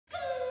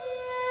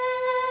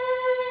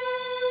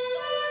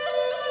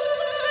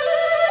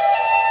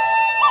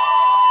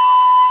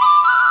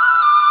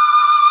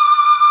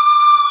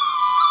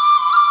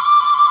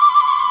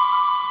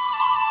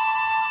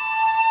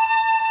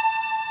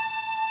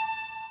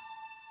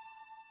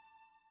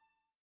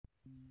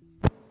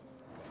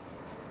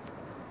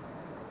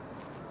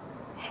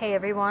Hey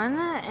everyone,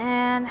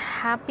 and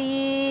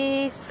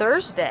happy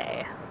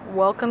Thursday.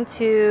 Welcome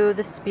to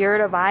the Spirit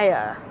of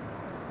Aya.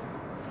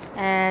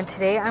 And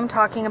today I'm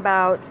talking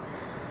about,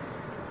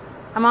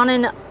 I'm on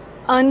an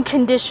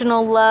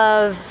unconditional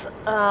love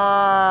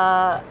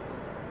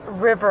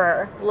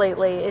river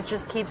lately. It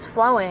just keeps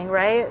flowing,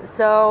 right?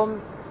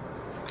 So,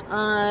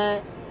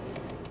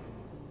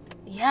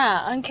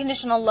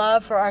 unconditional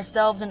love for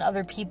ourselves and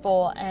other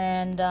people,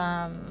 and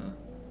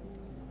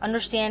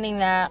understanding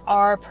that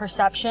our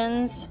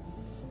perceptions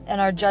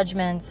and our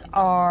judgments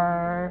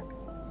are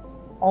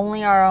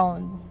only our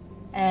own,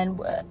 and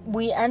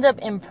we end up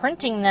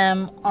imprinting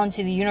them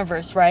onto the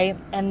universe, right?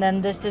 And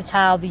then this is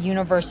how the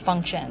universe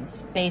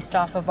functions, based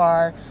off of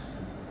our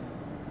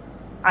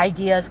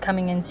ideas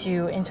coming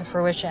into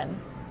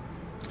fruition.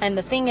 And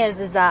the thing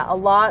is that a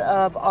lot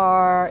of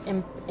our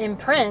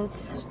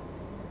imprints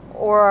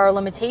or our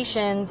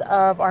limitations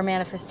of our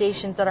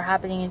manifestations that are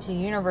happening into the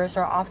universe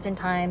are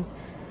oftentimes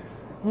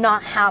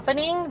not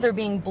happening. They're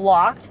being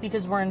blocked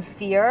because we're in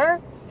fear,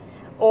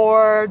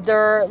 or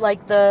they're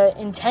like the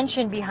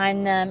intention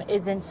behind them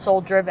isn't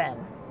soul driven.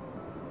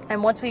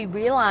 And once we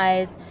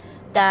realize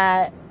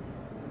that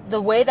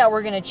the way that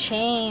we're going to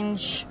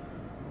change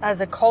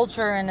as a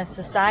culture and a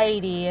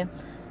society,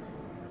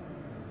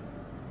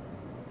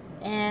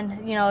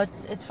 and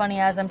it's funny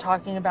as I'm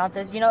talking about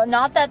this,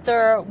 not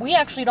that we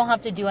actually don't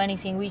have to do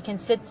anything. We can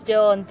sit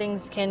still and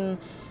things can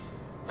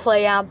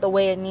play out the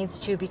way it needs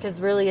to, because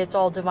really it's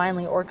all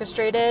divinely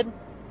orchestrated.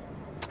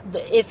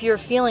 If you're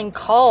feeling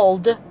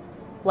called,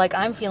 like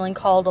I'm feeling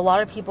called, a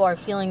lot of people are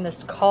feeling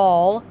this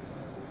call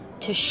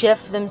to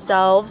shift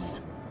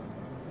themselves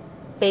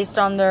based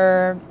on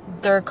their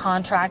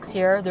contracts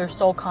here, their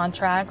soul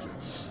contracts,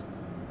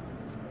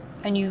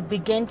 and you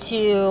begin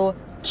to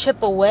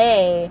chip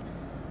away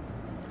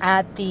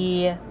at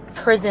the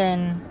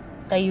prison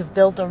that you've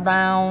built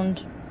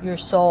around your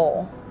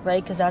soul,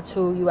 right? Because that's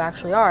who you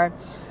actually are.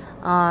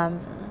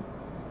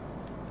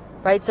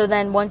 Right? So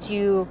then once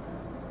you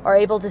are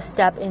able to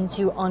step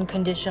into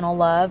unconditional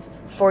love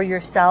for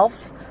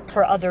yourself,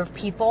 for other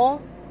people,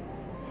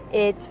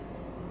 it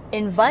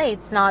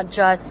invites not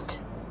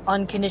just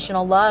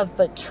unconditional love,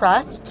 but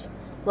trust,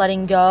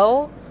 letting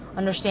go,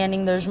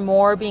 understanding there's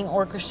more being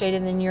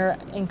orchestrated than you're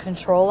in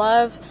control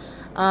of.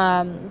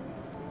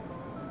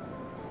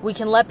 We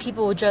can let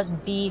people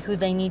just be who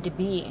they need to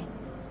be,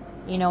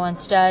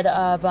 instead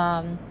of,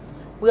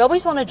 we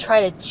always want to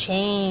try to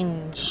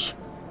change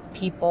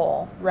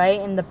people, right?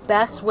 And the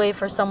best way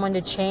for someone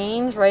to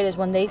change, right, is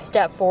when they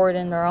step forward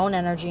in their own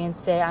energy and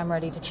say, I'm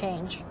ready to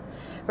change,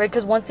 right?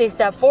 Because once they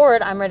step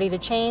forward, I'm ready to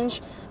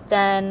change,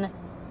 then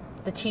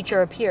the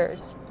teacher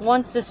appears.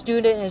 Once the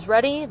student is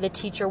ready, the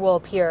teacher will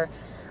appear.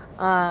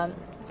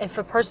 If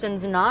a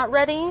person's not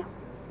ready,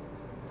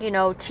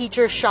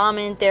 teacher,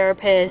 shaman,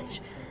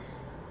 therapist,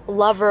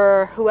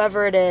 lover,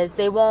 whoever it is,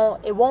 it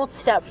won't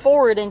step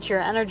forward into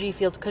your energy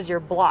field because you're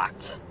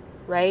blocked,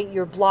 right?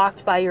 You're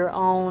blocked by your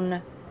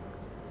own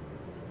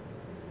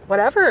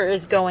whatever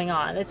is going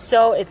on. It's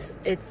so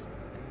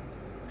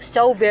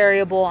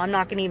variable. I'm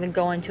not going to even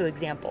go into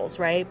examples,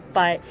 right?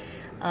 But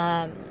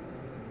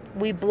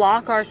we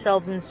block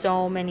ourselves in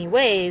so many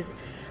ways,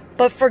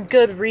 but for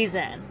good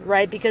reason,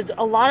 right? Because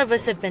a lot of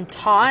us have been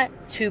taught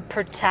to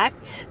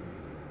protect.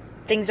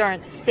 Things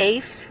aren't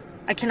safe.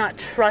 I cannot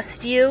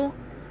trust you.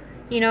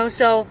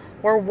 So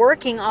we're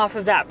working off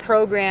of that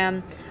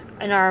program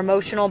in our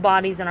emotional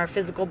bodies and our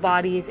physical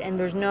bodies, and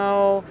there's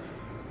no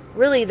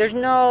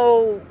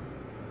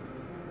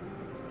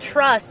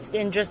trust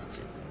in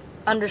just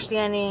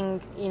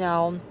understanding,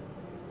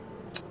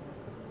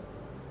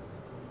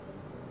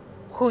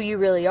 who you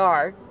really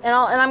are. And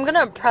I'm going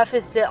to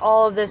preface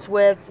all of this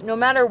with, no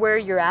matter where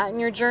you're at in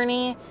your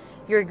journey,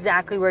 you're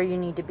exactly where you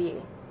need to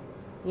be.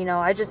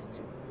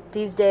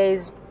 These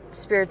days,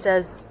 Spirit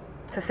says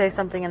to say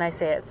something and I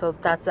say it, so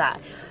that's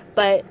that.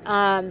 But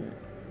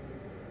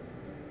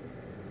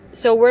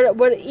so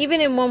we're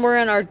even when we're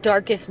in our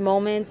darkest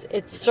moments,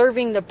 it's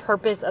serving the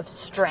purpose of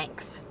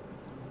strength,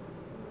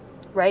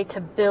 right?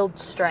 To build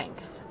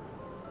strength.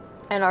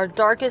 And our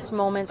darkest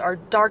moments, our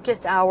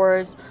darkest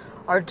hours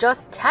are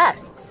just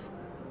tests.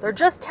 They're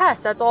just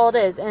tests. That's all it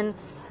is. And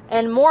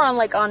more on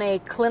a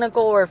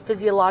clinical or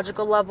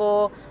physiological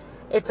level,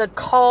 it's a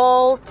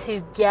call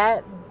to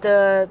get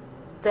the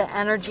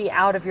energy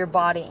out of your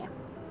body.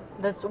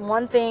 That's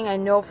one thing I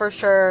know for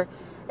sure,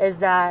 is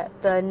that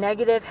the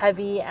negative,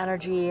 heavy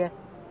energy,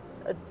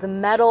 the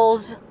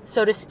metals,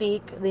 so to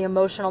speak, the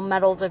emotional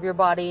metals of your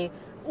body,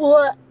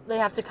 they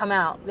have to come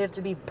out. They have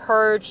to be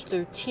purged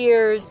through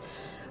tears,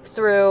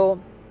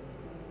 through,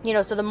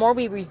 so the more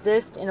we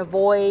resist and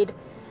avoid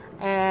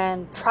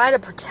and try to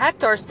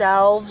protect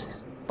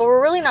ourselves, but we're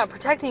really not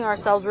protecting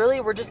ourselves, really,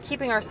 we're just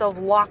keeping ourselves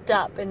locked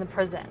up in the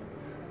prison.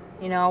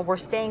 We're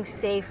staying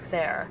safe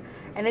there.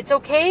 And it's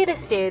okay to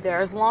stay there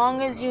as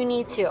long as you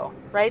need to,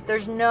 right?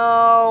 There's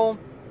no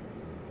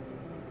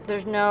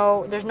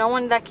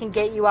one that can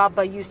get you out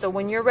but you. So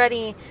when you're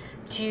ready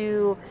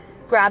to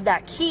grab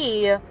that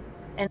key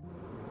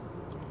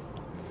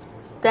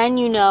then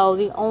you know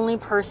the only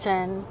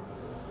person,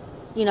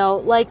 you know,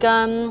 like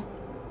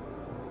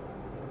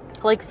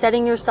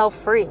setting yourself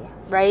free,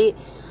 right?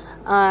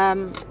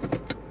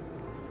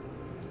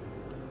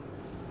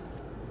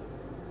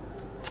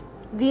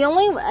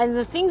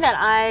 The thing that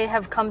I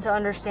have come to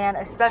understand,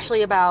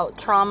 especially about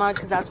trauma,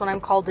 because that's what I'm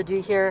called to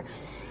do here,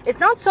 it's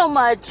not so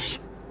much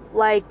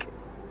like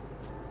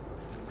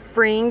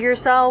freeing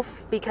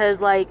yourself,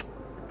 because like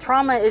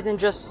trauma isn't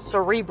just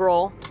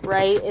cerebral,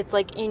 right? It's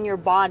like in your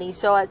body.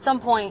 So at some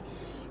point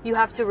you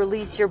have to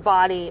release your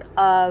body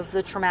of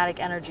the traumatic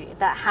energy.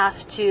 That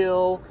has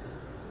to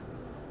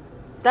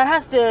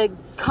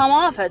come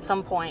off at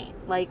some point.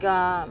 Like,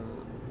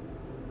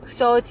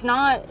 so it's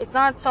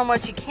not so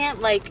much, you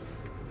can't like,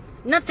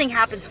 nothing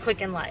happens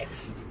quick in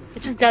life.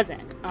 It just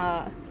doesn't.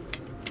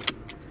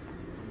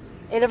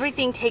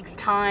 Everything takes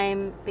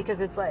time,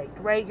 because it's like,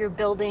 right, you're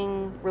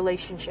building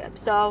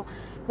relationships. So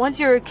once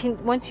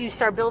you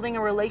start building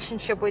a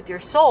relationship with your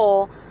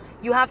soul,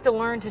 you have to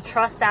learn to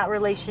trust that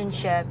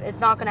relationship. It's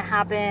not going to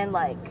happen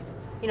like,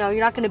 you know,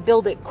 you're not going to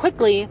build it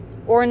quickly,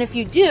 and if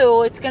you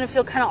do, it's going to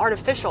feel kind of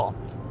artificial,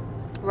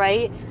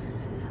 right?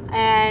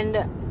 And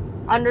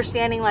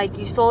understanding like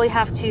you slowly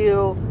have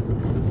to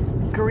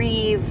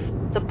grieve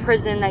the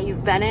prison that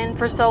you've been in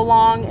for so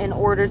long in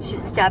order to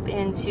step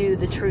into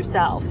the true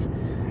self.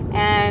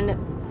 And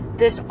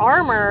this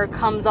armor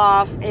comes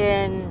off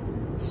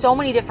in so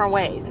many different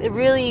ways. It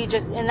really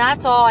and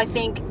that's all, I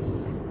think,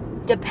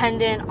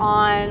 dependent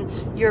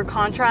on your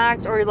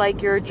contract or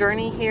like your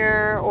journey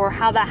here, or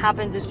how that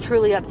happens is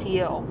truly up to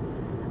you.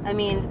 I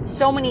mean,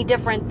 so many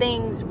different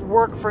things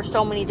work for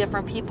so many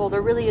different people. There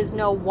really is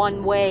no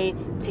one way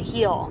to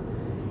heal.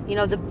 You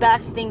know, the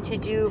best thing to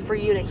do for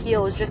you to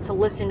heal is just to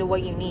listen to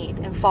what you need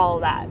and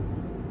follow that.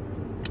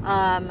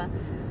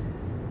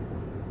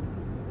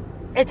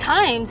 At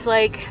times,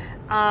 like,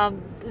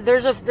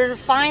 there's a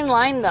fine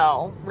line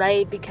though,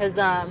 right? Because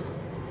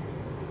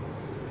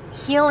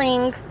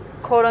healing,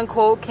 quote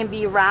unquote, can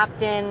be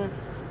wrapped in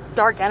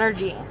dark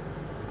energy,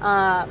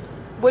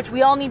 which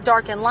we all need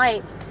dark and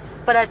light.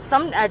 But at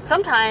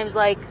sometimes,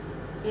 like,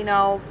 you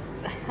know,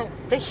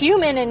 the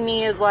human in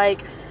me is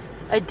like,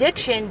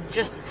 addiction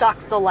just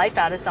sucks the life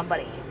out of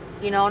somebody,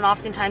 you know, and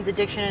oftentimes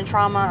addiction and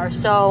trauma are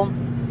so,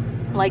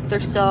 like, they're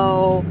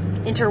so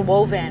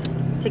interwoven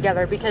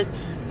together, because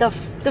the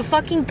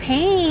fucking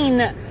pain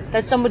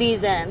that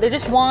somebody's in, they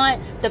just want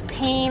the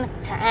pain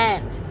to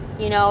end,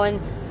 you know,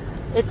 and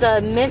it's a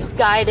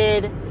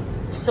misguided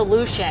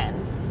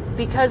solution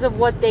because of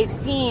what they've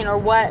seen, or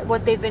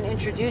what they've been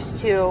introduced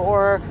to,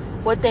 or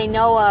what they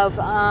know of,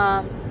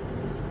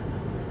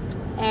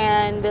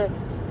 and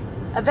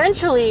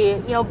eventually,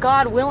 you know,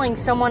 God willing,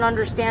 someone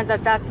understands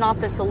that that's not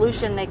the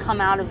solution. They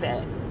come out of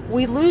it.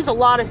 We lose a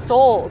lot of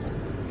souls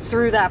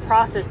through that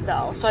process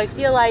though. So I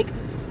feel like,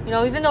 you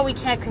know, even though we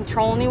can't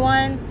control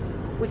anyone,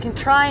 we can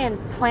try and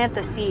plant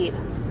the seed.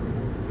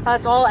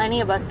 That's all any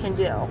of us can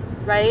do,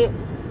 right?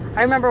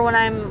 I remember when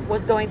I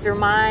was going through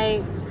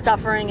my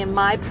suffering in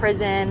my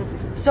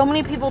prison, so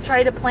many people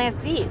tried to plant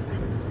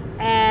seeds,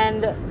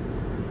 and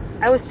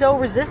I was so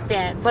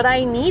resistant, but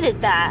I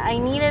needed that. I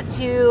needed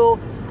to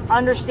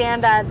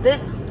understand that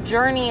this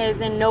journey is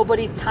in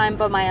nobody's time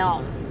but my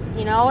own,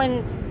 you know,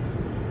 and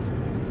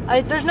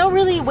there's no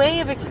really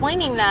way of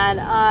explaining that,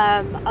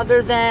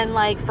 other than,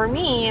 like, for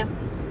me,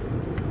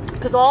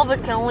 because all of us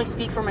can only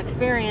speak from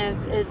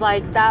experience, is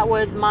like, that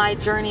was my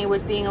journey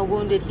with being a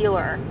wounded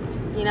healer.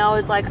 You know,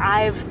 it's like,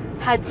 I've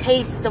had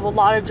tastes of a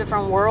lot of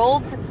different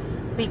worlds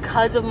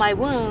because of my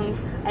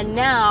wounds, and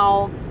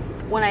now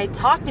when I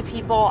talk to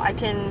people, I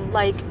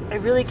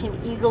really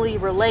can easily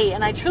relate,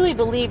 and I truly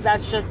believe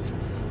that's just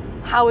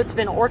how it's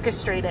been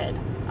orchestrated.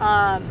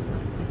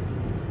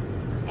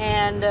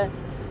 And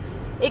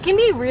it can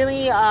be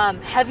really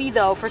heavy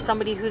though for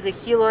somebody who's a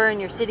healer and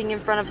you're sitting in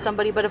front of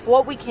somebody. But if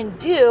what we can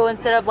do,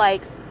 instead of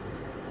like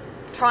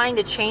trying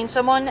to change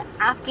someone,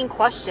 asking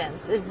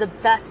questions is the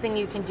best thing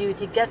you can do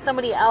to get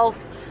somebody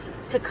else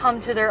to come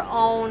to their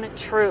own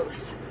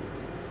truth.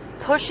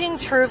 Pushing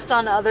truths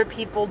on other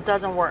people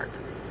doesn't work.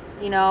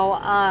 You know,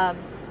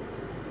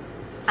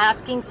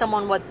 asking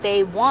someone what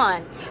they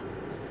want,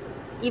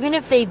 even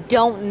if they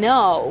don't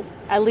know,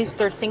 at least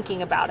they're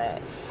thinking about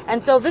it.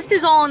 And so this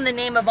is all in the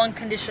name of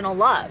unconditional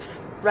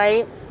love,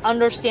 right?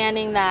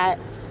 Understanding that,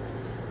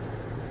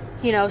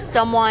 you know,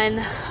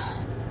 someone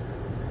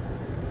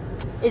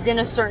is in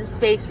a certain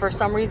space for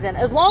some reason.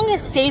 As long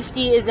as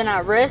safety isn't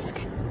at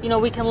risk, you know,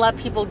 we can let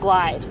people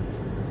glide.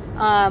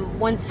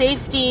 When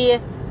safety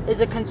is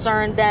a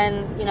concern,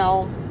 then, you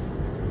know,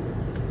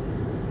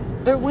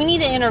 we need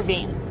to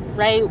intervene.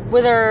 Right?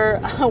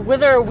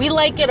 Whether we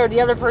like it or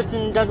the other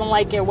person doesn't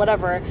like it,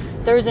 whatever,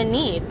 there's a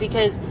need,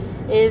 because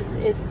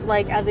it's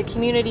like, as a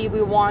community,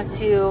 we want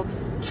to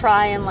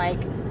try and,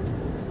 like,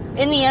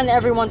 in the end,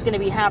 everyone's going to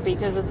be happy,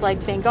 because it's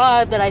like, thank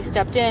God that I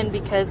stepped in,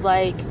 because,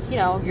 like, you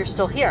know, you're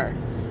still here,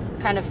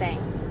 kind of thing.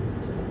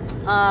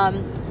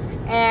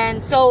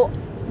 And so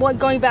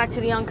going back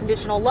to the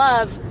unconditional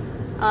love,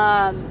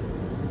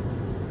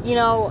 you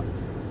know,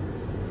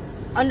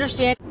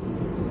 understand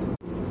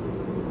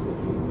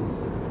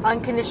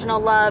Unconditional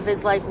love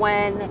is like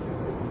when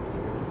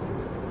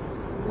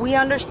we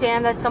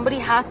understand that somebody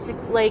has to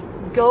like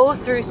go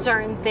through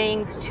certain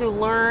things to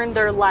learn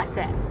their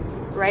lesson,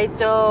 right?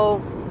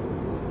 So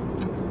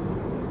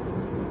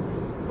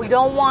we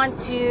don't want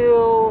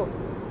to,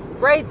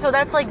 right? So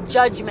that's like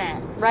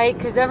judgment, right?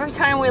 Because every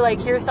time we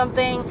like hear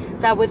something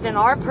that within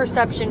our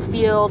perception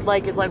field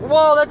like is like,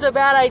 whoa, that's a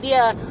bad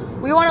idea,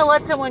 we want to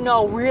let someone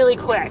know really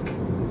quick,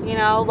 you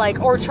know,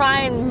 like, or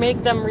try and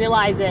make them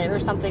realize it or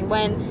something,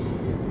 when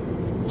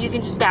you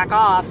can just back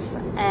off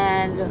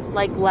and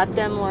like let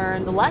them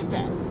learn the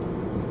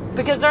lesson,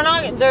 because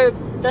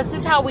this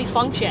is how we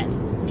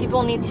function.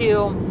 People need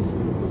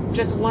to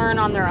just learn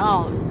on their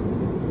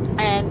own,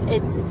 and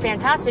it's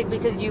fantastic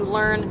because you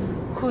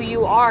learn who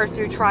you are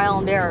through trial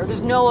and error.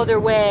 There's no other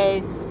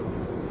way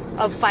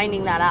of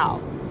finding that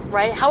out,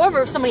 right?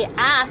 However, if somebody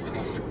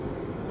asks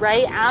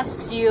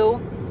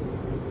you,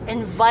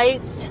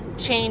 invites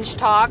change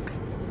talk,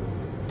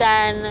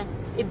 then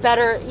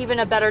even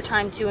a better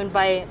time to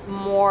invite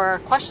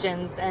more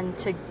questions and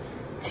to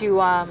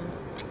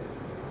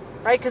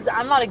right? Because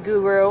I'm not a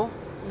guru,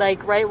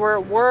 like, right?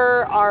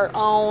 We're our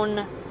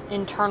own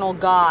internal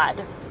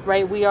God,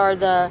 right? We are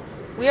the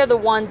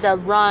ones that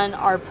run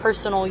our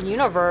personal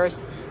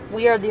universe.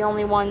 We are the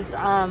only ones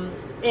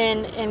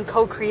in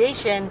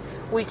co-creation.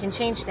 We can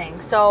change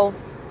things. So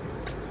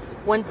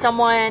when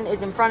someone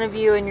is in front of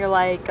you and you're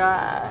like,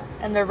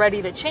 and they're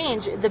ready to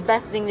change, the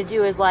best thing to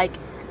do is like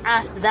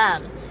ask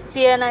them.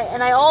 See, and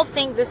I all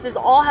think this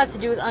all has to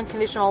do with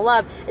unconditional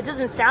love. It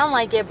doesn't sound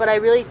like it, but I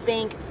really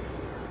think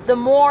the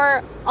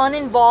more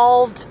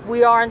uninvolved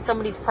we are in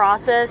somebody's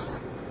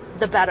process,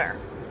 the better,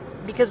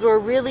 because we're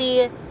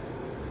really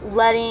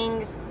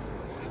letting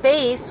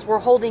space, we're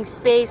holding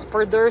space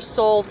for their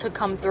soul to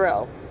come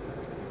through.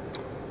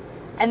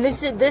 And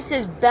this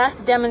is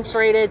best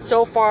demonstrated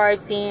so far I've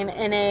seen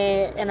in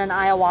an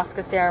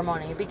ayahuasca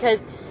ceremony,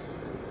 because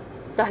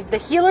the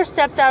healer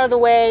steps out of the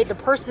way, the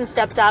person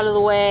steps out of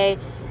the way,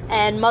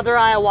 and Mother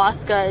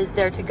Ayahuasca is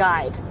there to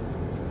guide,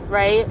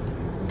 right?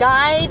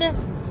 Guide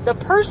the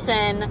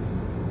person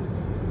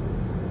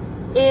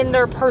in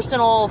their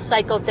personal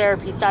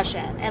psychotherapy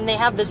session. And they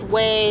have this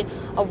way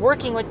of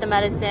working with the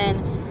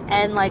medicine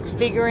and like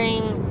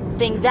figuring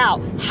things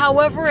out.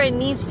 However it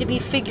needs to be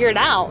figured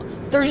out.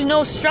 There's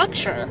no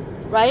structure,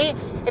 right?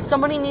 If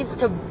somebody needs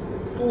to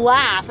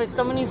laugh, if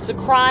someone needs to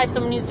cry, if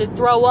someone needs to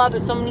throw up,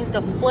 if someone needs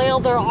to flail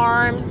their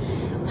arms,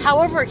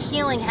 however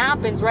healing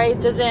happens, right?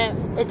 It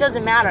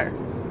doesn't matter,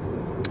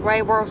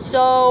 right? We're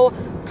so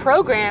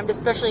programmed,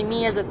 especially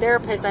me as a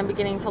therapist, I'm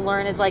beginning to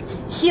learn, is like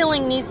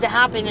healing needs to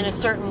happen in a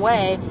certain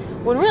way,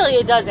 when really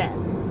it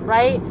doesn't,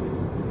 right?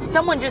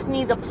 Someone just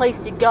needs a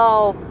place to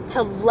go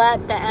to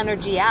let the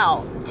energy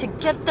out, to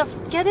get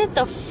it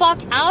the fuck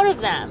out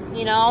of them,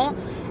 you know?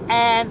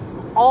 And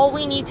all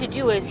we need to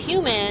do as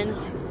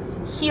humans,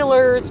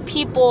 healers,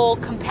 people,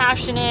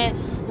 compassionate,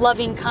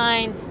 loving,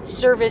 kind,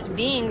 service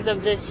beings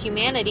of this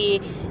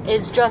humanity,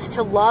 is just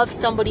to love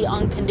somebody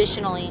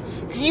unconditionally.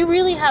 Because you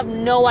really have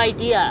no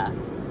idea.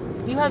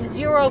 You have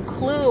zero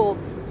clue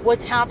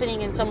what's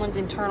happening in someone's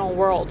internal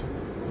world.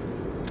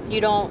 You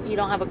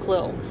don't have a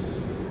clue.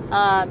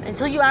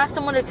 Until you ask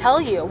someone to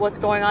tell you what's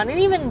going on. And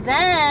even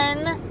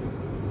then,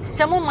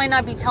 someone might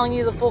not be telling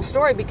you the full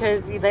story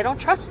because they don't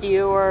trust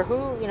you, or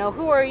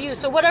who are you?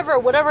 So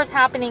whatever's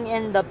happening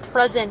in the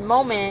present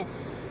moment,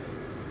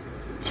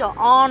 to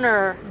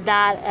honor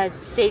that as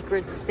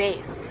sacred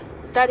space.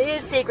 That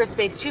is sacred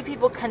space. Two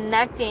people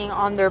connecting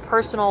on their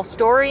personal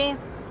story,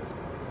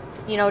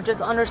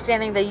 just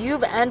understanding that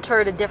you've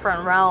entered a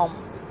different realm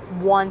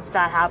once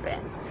that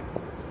happens,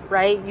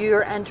 right?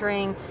 You're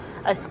entering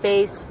a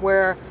space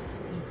where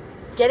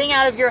getting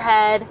out of your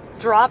head,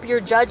 drop your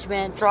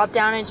judgment, drop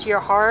down into your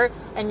heart,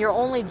 and your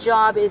only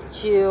job is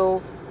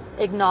to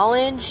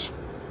acknowledge,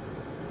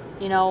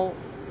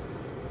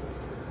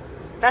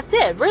 that's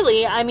it,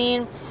 really. I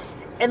mean,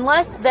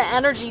 unless the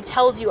energy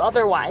tells you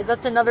otherwise.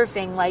 That's another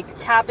thing, like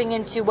tapping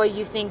into what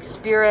you think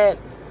spirit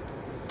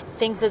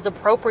thinks is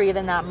appropriate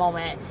in that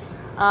moment.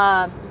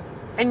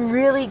 And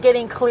really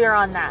getting clear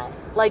on that,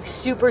 like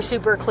super,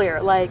 super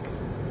clear. Like,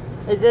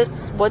 is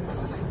this,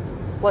 what's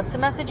the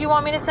message you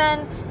want me to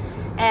send?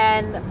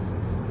 And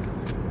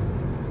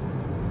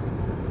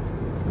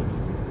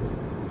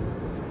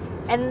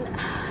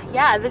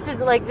yeah,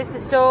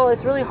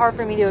 it's really hard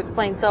for me to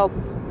explain. So,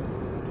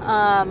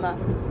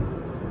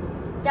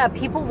 yeah,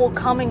 people will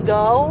come and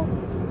go,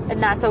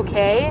 and that's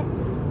okay.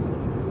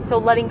 So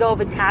letting go of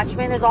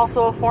attachment is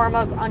also a form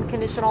of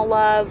unconditional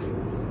love.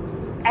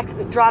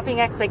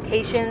 Dropping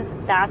expectations,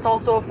 that's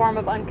also a form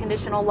of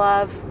unconditional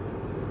love.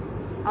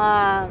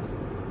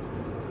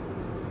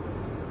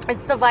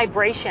 It's the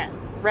vibration,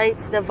 right?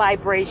 It's the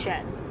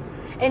vibration.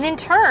 And in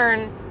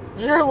turn,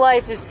 your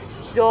life is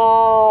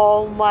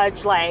so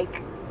much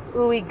like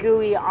ooey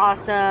gooey,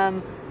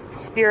 awesome,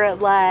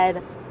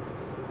 spirit-led,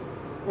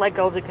 let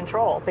go of the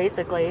control,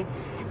 basically.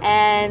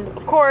 And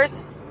of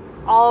course,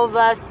 all of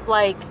us,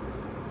 like,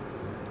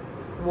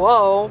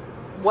 whoa,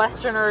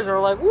 Westerners are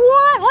like,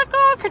 what? Let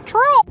go of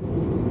control.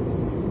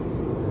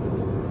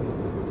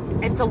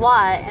 it's a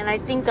lot. And I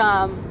think,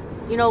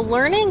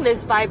 learning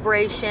this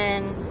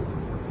vibration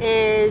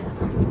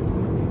is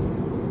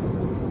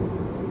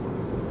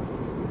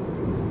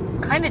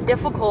kind of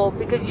difficult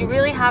because you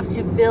really have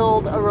to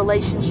build a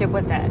relationship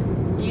with it.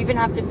 You even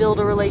have to build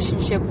a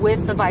relationship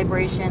with the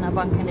vibration of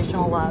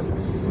unconditional love.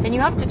 And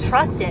you have to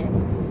trust it.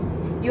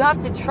 You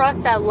have to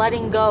trust that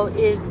letting go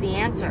is the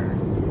answer.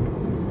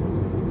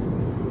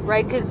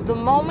 Right? Because the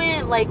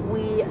moment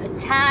we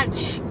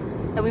attach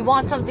and we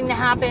want something to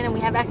happen and we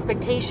have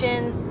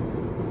expectations,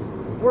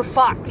 we're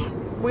fucked.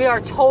 We are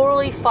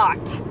totally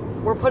fucked.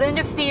 We're put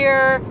into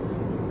fear.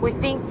 We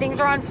think things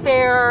are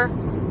unfair.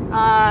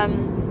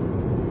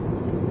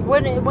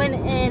 When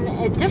in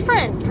a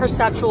different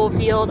perceptual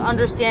field,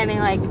 understanding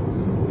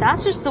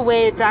that's just the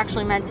way it's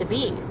actually meant to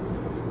be.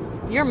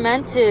 You're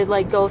meant to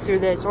go through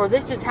this, or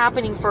this is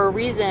happening for a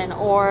reason,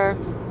 or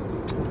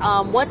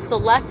what's the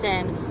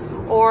lesson?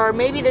 Or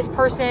maybe this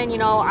person,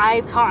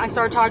 I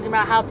started talking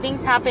about how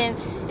things happen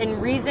in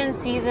reasons,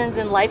 seasons,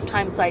 and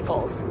lifetime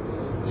cycles.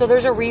 So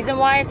there's a reason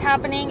why it's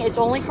happening. It's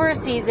only for a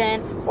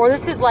season, or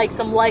this is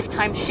some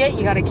lifetime shit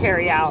you got to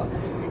carry out.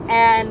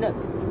 And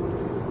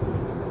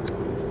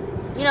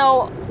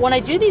when I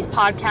do these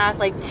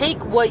podcasts,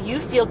 take what you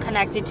feel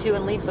connected to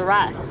and leave the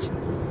rest.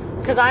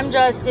 Because I'm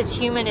just as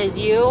human as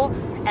you,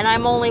 and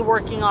I'm only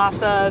working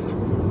off of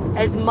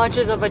as much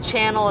of a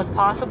channel as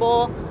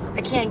possible.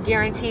 I can't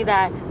guarantee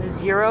that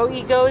 0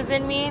 ego is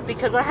in me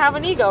because I have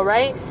an ego,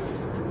 right?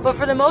 But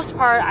for the most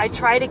part, I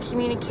try to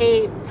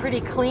communicate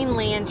pretty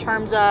cleanly in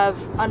terms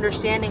of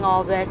understanding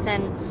all this.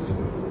 And,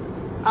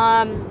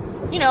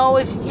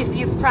 if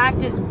you've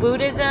practiced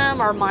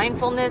Buddhism or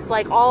mindfulness,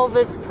 all of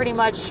this pretty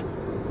much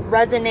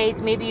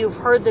resonates. Maybe you've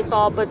heard this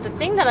all, but the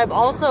thing that I've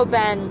also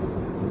been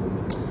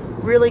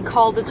really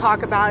called to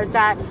talk about is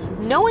that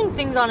knowing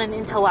things on an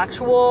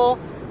intellectual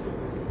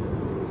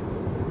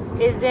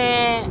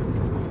isn't,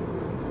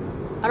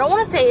 I don't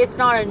want to say it's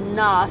not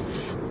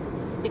enough,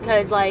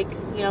 because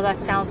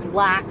that sounds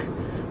lack,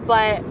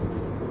 but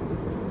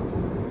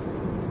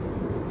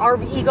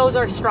our egos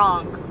are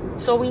strong,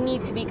 so we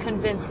need to be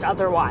convinced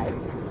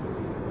otherwise,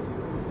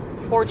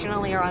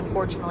 fortunately or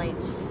unfortunately.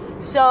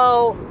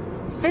 So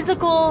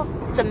physical,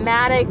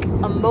 somatic,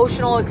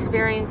 emotional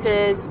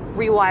experiences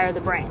rewire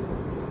the brain.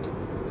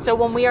 So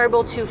when we are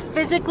able to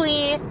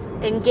physically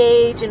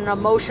engage in an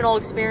emotional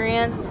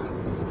experience,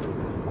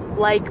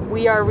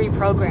 we are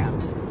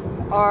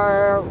reprogrammed,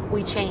 or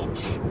we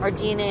change, our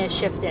DNA is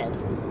shifted.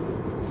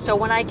 So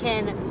when I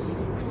can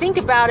think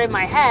about it in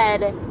my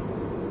head,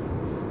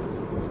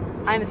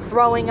 I'm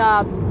throwing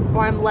up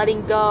or I'm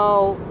letting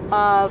go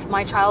of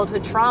my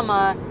childhood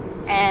trauma,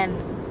 and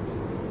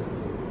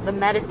the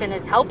medicine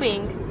is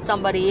helping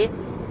somebody,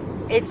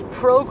 it's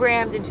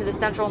programmed into the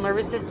central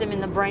nervous system in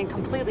the brain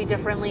completely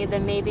differently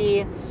than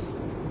maybe,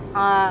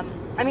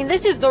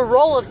 this is the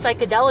role of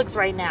psychedelics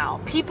right now.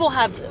 People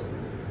have,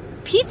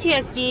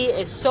 PTSD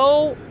is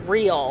so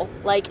real,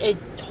 it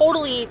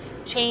totally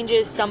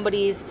changes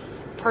somebody's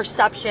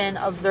perception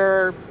of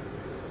the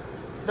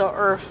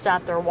earth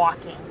that they're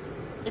walking.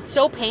 It's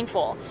so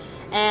painful.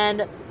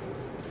 And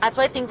that's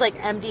why things like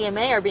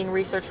MDMA are being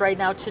researched right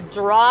now, to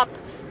drop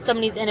some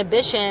of these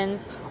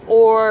inhibitions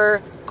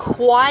or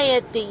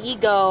quiet the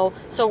ego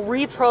so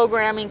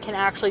reprogramming can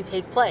actually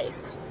take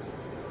place.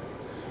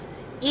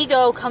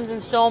 Ego comes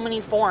in so many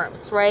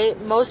forms, right?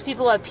 Most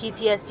people have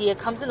PTSD. It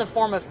comes in the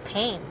form of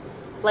pain.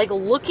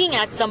 Looking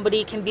at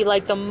somebody can be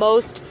the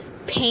most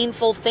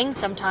painful thing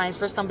sometimes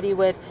for somebody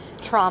with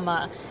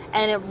trauma.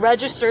 And it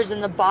registers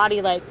in the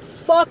body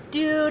fuck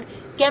dude,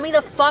 get me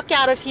the fuck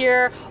out of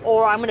here,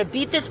 or I'm gonna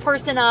beat this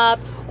person up,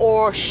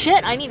 or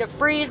shit, I need to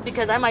freeze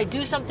because I might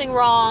do something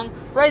wrong,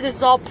 right? This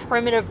is all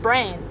primitive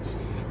brain.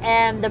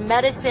 And the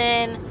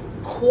medicine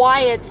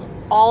quiets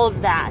all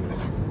of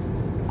that.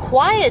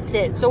 Quiets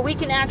it so we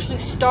can actually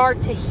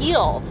start to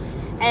heal.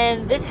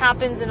 And this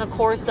happens in a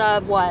course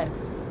of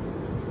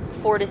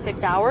 4 to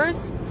 6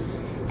 hours.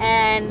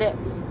 And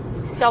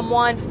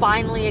someone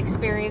finally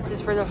experiences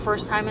for the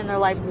first time in their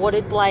life what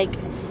it's like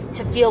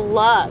to feel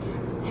love,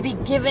 to be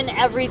given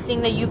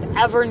everything that you've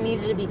ever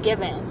needed to be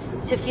given,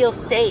 to feel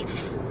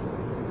safe,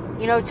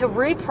 to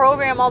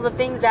reprogram all the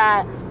things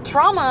that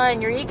trauma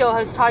and your ego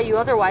has taught you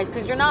otherwise,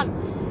 because you're not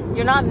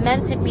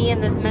meant to be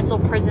in this mental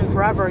prison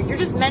forever. You're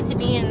just meant to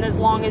be in it as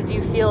long as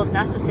you feel is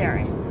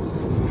necessary.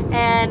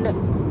 And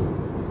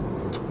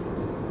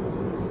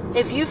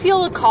if you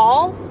feel a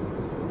call,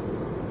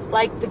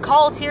 the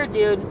call's here,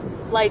 dude,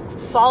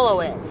 follow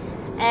it.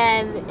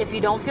 And if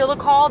you don't feel the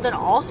call, then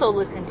also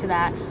listen to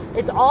that.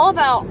 It's all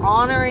about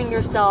honoring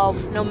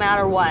yourself no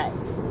matter what.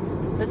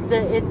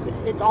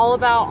 It's all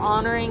about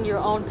honoring your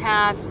own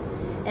path.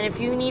 And if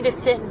you need to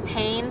sit in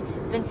pain,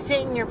 then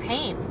sit in your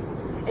pain.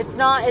 It's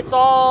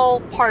all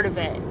part of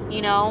it,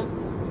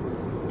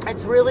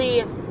 It's really,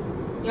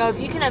 if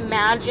you can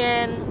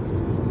imagine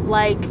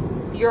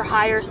your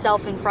higher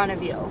self in front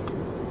of you.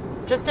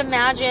 Just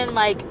imagine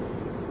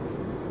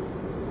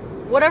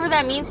whatever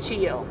that means to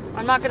you.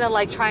 I'm not going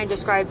to try and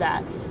describe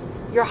that.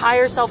 Your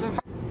higher self in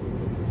front.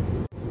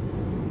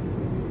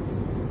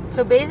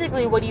 So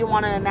basically what you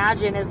want to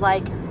imagine is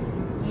like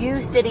you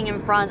sitting in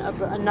front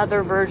of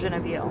another version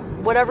of you.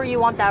 Whatever you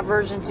want that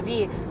version to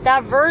be.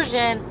 That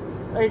version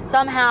is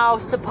somehow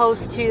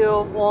supposed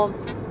to, well,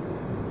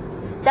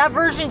 that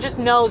version just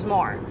knows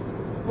more.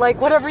 Like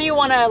whatever you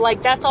want to,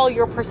 like that's all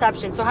your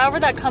perception. So however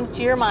that comes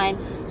to your mind,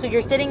 so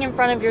you're sitting in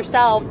front of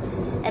yourself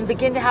and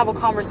begin to have a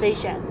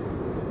conversation.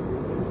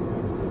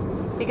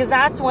 Because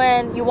that's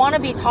when you want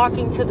to be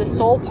talking to the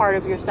soul part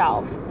of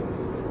yourself.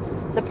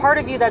 The part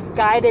of you that's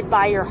guided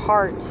by your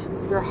heart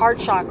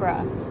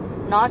chakra.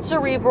 Not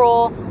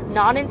cerebral,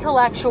 not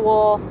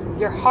intellectual,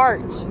 your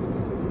heart,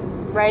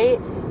 right?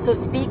 So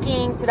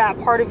speaking to that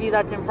part of you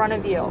that's in front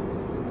of you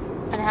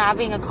and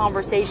having a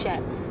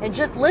conversation and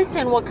just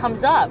listen what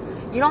comes up.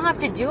 You don't have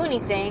to do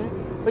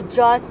anything, but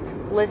just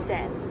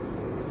listen.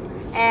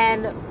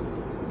 And,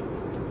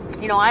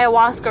 you know,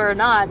 ayahuasca or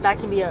not, that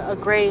can be a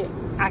great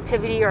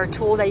activity or a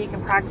tool that you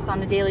can practice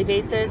on a daily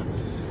basis.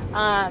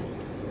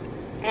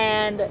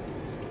 And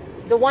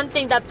the one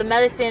thing that the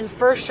medicine,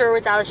 for sure,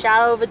 without a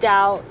shadow of a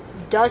doubt,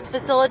 does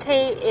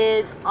facilitate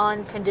is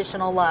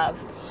unconditional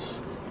love.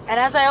 And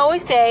as I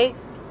always say,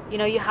 you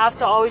know, you have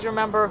to always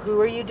remember, who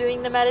are you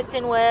doing the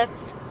medicine with?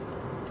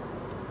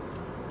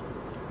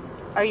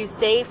 Are you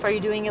safe? Are you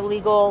doing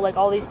illegal? Like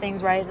all these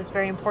things, right? That's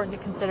very important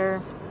to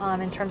consider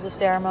in terms of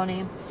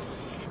ceremony.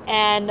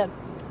 And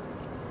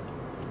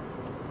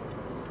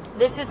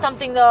this is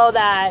something, though,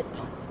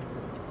 that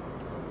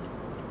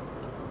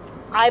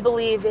I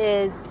believe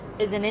is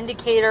an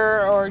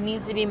indicator or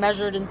needs to be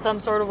measured in some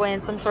sort of way,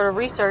 in some sort of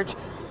research.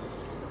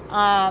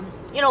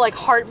 You know, like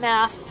heart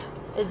math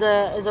is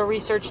a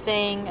research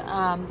thing.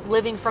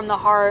 Living from the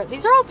heart.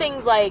 These are all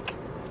things like,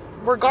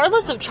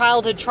 regardless of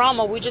childhood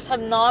trauma, we just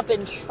have not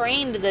been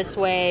trained this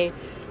way.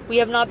 We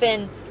have not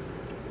been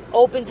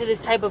open to this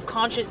type of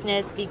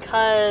consciousness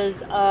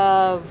because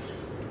of,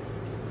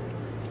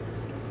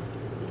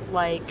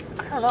 like,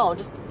 I don't know,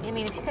 just, I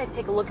mean, if you guys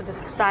take a look at the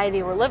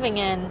society we're living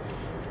in,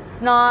 it's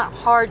not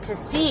hard to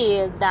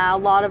see that a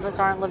lot of us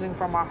aren't living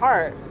from our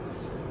heart.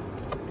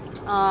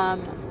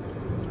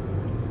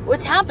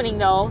 What's happening,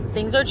 though,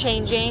 things are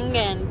changing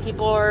and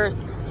people are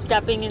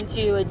stepping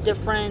into a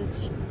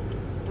different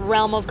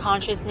realm of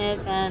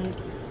consciousness, and,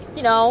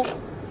 you know,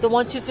 the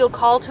ones who feel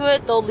called to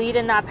it, they'll lead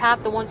in that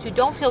path. The ones who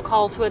don't feel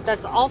called to it,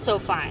 that's also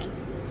fine.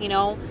 You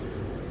know,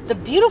 the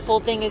beautiful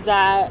thing is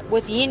that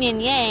with yin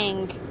and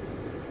yang,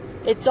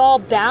 it's all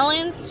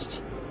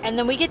balanced, and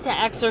then we get to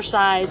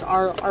exercise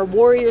our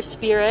warrior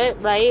spirit,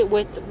 right,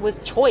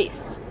 with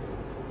choice.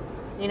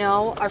 You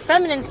know, our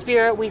feminine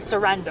spirit, we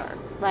surrender,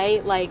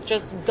 right? Like,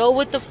 just go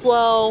with the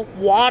flow,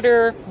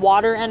 water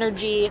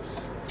energy,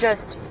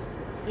 just,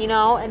 you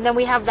know, and then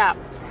we have that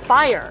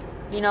fire,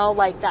 you know,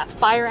 like that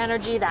fire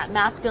energy, that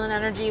masculine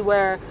energy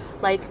where,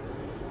 like,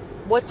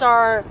 what's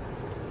the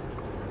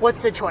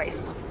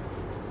choice?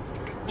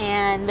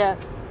 And I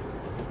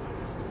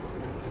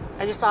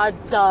just saw a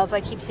dove.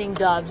 I keep seeing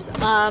doves.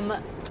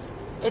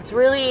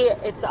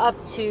 It's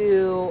up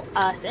to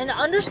us, and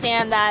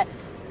understand that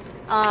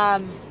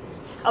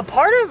a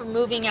part of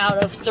moving out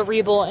of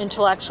cerebral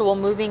intellectual,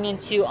 moving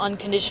into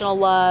unconditional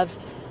love,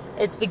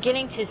 it's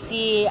beginning to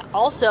see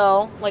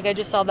also, like I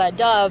just saw that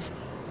dove,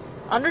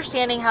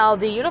 understanding how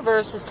the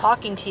universe is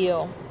talking to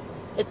you.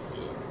 It's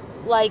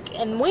like,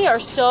 and we are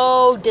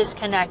so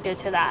disconnected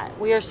to that.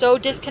 We are so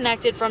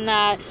disconnected from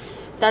that.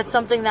 That's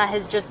something that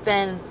has just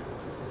been,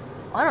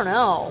 I don't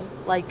know,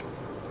 like,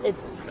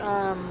 it's,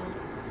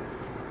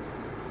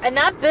 and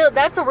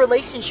that's a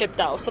relationship,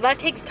 though. So that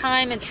takes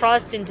time and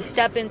trust, and to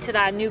step into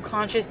that new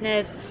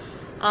consciousness.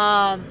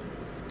 I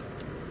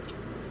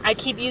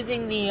keep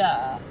using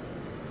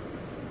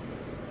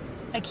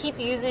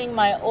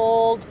my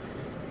old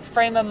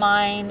frame of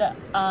mind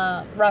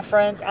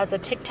reference as a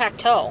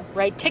tic-tac-toe,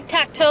 right?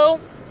 Tic-tac-toe,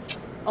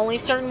 only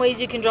certain ways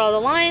you can draw the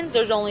lines.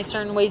 There's only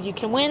certain ways you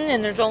can win,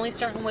 and there's only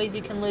certain ways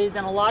you can lose.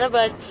 And a lot of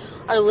us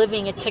are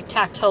living a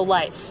tic-tac-toe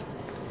life.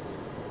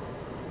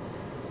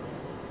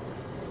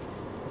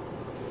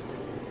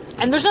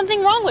 And there's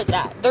nothing wrong with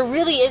that. There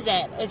really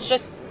isn't. It's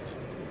just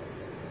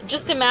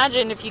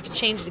imagine if you could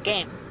change the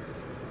game,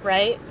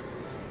 right?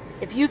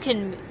 If you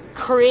can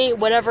create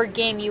whatever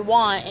game you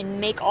want and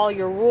make all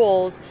your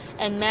rules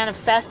and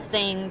manifest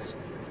things.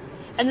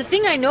 And the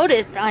thing I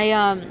noticed,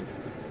 as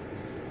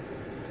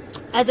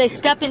I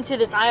step into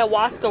this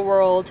ayahuasca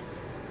world,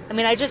 I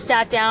mean, I just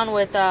sat down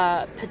with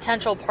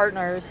potential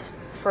partners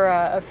for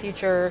a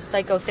future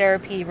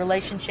psychotherapy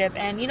relationship.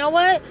 And you know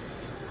what?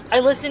 I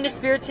listened to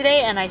Spirit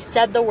today, and I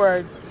said the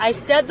words. I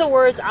said the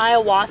words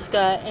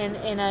ayahuasca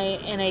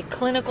in a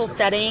clinical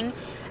setting,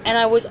 and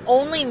I was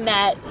only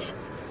met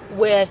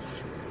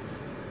with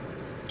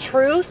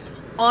truth,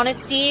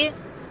 honesty,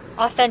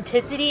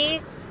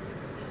 authenticity.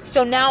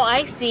 So now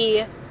I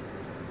see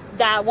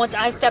that once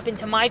I step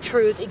into my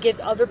truth, it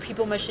gives other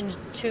people permission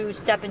to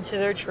step into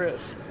their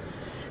truth.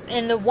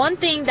 And the one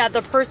thing that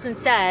the person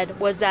said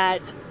was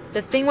that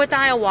the thing with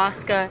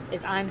ayahuasca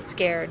is I'm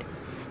scared.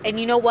 And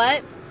you know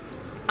what?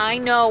 I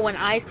know when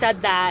I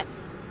said that,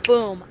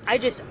 boom, I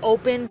just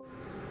opened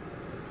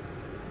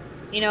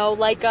You know,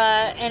 like,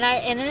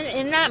 and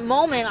in that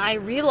moment, I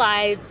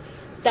realized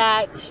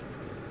that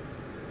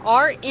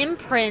our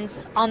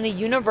imprints on the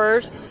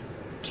universe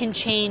can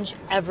change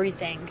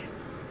everything.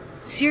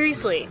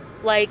 Seriously.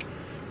 Like,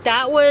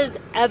 that was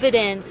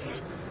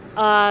evidence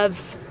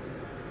of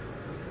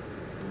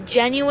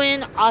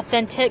genuine,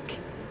 authentic,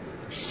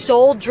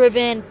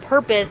 soul-driven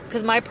purpose,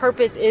 because my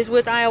purpose is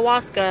with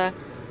ayahuasca.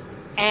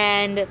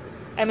 And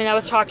I mean, I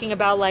was talking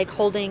about like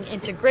holding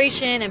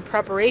integration and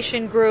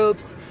preparation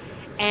groups,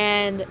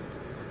 and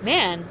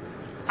man,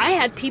 I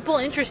had people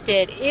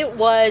interested. It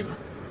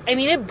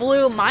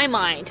blew my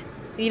mind.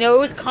 You know, it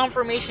was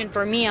confirmation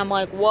for me. I'm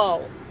like,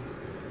 whoa,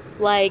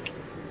 like,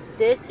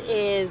 this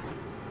is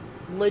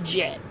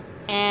legit.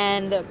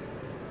 And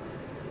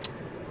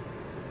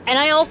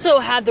I also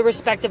had the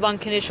respect of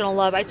unconditional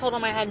love. I told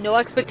him I had no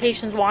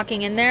expectations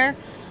walking in there.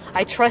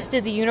 I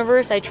trusted the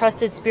universe. I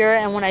trusted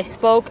spirit. And when I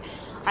spoke,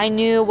 I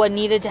knew what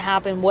needed to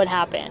happen would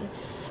happen.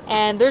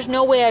 And there's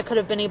no way I could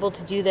have been able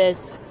to do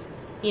this,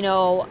 you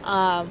know,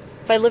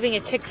 by living a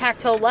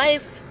tic-tac-toe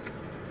life.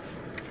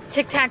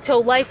 Tic-tac-toe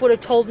life would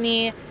have told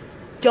me,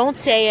 don't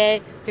say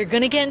it. You're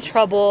going to get in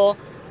trouble.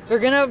 They're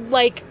going to,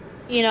 like,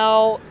 you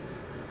know,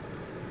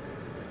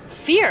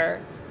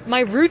 fear.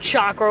 My root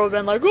chakra would have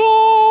been like,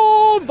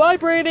 oh,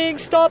 vibrating,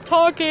 stop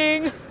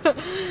talking.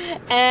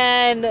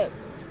 And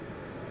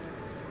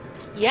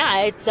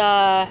yeah, it's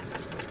an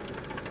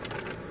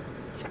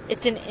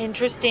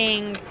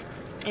interesting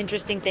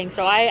thing.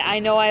 So I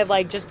know I've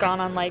like just gone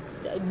on like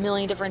a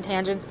million different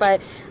tangents,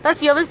 but that's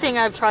the other thing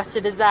I've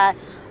trusted, is that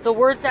the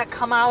words that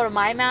come out of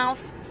my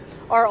mouth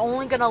are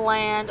only going to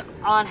land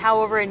on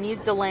however it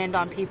needs to land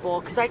on people.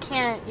 Because I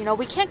can't, you know,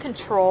 we can't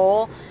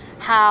control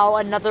how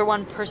another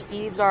one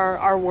perceives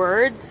our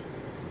words.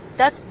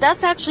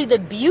 That's actually the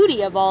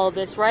beauty of all of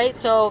this, right?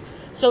 So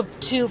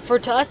for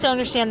us to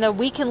understand that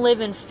we can live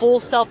in full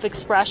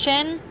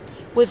self-expression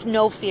with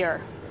no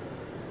fear.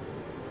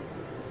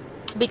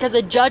 Because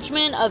a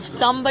judgment of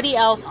somebody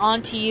else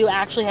onto you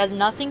actually has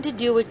nothing to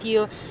do with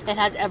you. It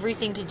has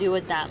everything to do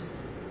with them.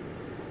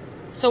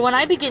 So when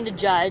I begin to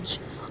judge,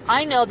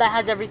 I know that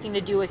has everything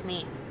to do with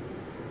me.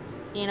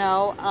 You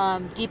know,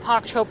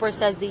 Deepak Chopra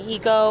says the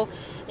ego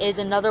is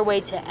another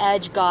way to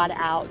edge God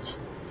out.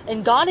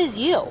 And God is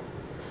you.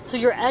 So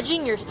you're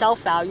edging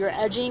yourself out. You're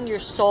edging your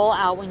soul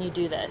out when you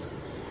do this.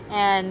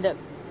 And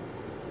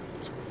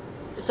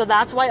so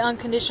that's why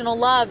unconditional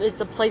love is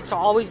the place to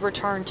always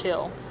return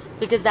to.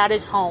 Because that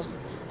is home.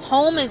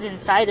 Home is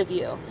inside of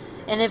you.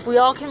 And if we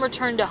all can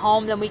return to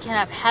home, then we can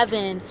have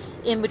heaven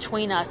in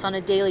between us on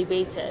a daily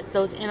basis.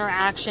 Those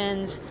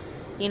interactions,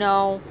 you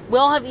know, we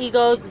all have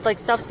egos, like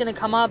stuff's going to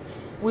come up.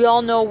 We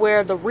all know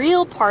where the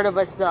real part of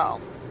us,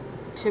 though,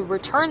 to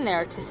return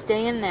there, to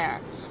stay in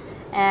there,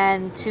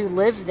 and to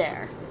live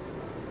there.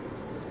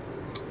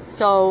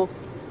 So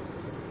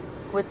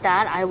with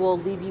that, I will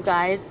leave you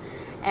guys,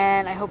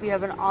 and I hope you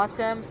have an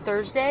awesome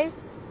Thursday.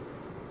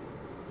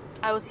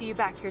 I will see you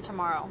back here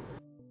tomorrow.